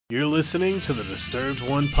You're listening to the Disturbed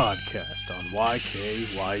One podcast on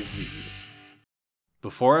YKYZ.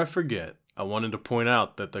 Before I forget, I wanted to point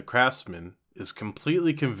out that the craftsman is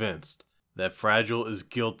completely convinced that Fragile is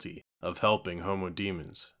guilty of helping homo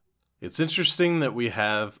demons. It's interesting that we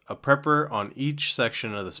have a prepper on each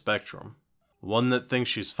section of the spectrum. One that thinks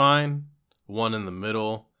she's fine, one in the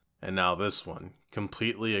middle, and now this one,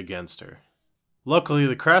 completely against her. Luckily,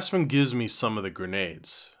 the craftsman gives me some of the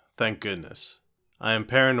grenades. Thank goodness. I am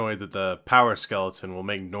paranoid that the power skeleton will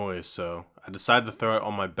make noise, so I decide to throw it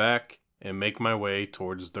on my back and make my way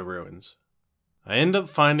towards the ruins. I end up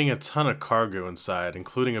finding a ton of cargo inside,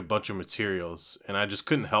 including a bunch of materials, and I just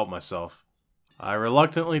couldn't help myself. I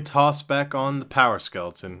reluctantly toss back on the power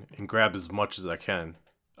skeleton and grab as much as I can.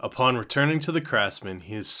 Upon returning to the craftsman,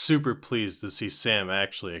 he is super pleased to see Sam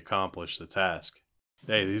actually accomplish the task.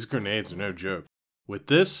 Hey, these grenades are no joke. With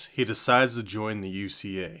this, he decides to join the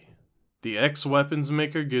UCA. The ex-weapons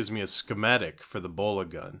maker gives me a schematic for the bola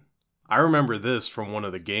gun. I remember this from one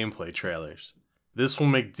of the gameplay trailers. This will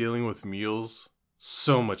make dealing with mules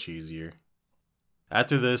so much easier.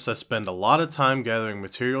 After this, I spend a lot of time gathering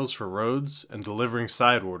materials for roads and delivering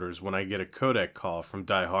side orders when I get a codec call from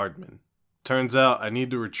Die Hardman. Turns out I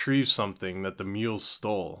need to retrieve something that the mules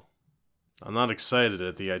stole. I'm not excited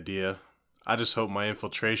at the idea. I just hope my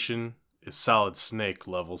infiltration is Solid Snake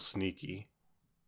level sneaky.